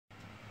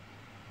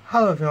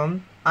Hello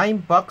everyone, I'm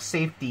Bug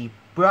Safety,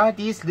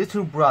 Brady's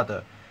little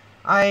brother.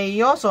 I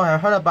also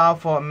have heard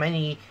about for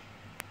many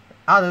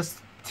other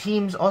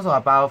teams also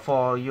about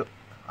for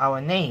our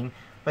name,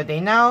 but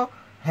they now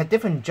had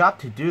different job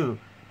to do.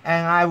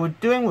 And I was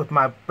doing with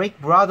my big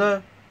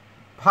brother,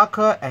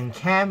 Parker and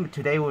Cam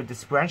today with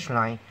this branch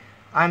line.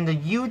 I'm the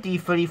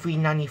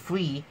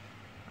UD3393.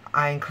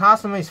 And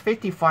class number is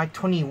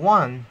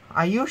 5521.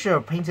 I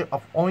usually painted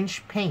of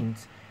orange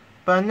paint.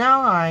 But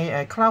now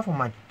I color for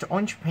my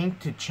orange paint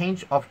to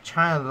change of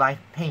childlike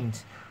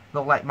paint,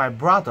 look like my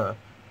brother.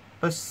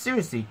 But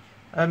seriously,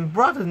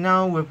 brother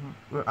now with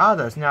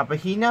others now, but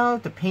he know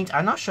the paint.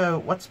 I'm not sure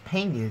what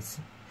paint is,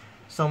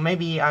 so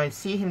maybe I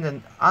see him the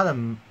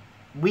other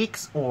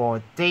weeks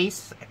or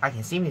days. I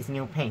can see his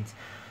new paint.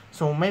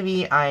 So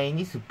maybe I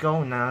need to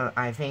go now,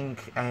 I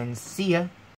think, and see ya.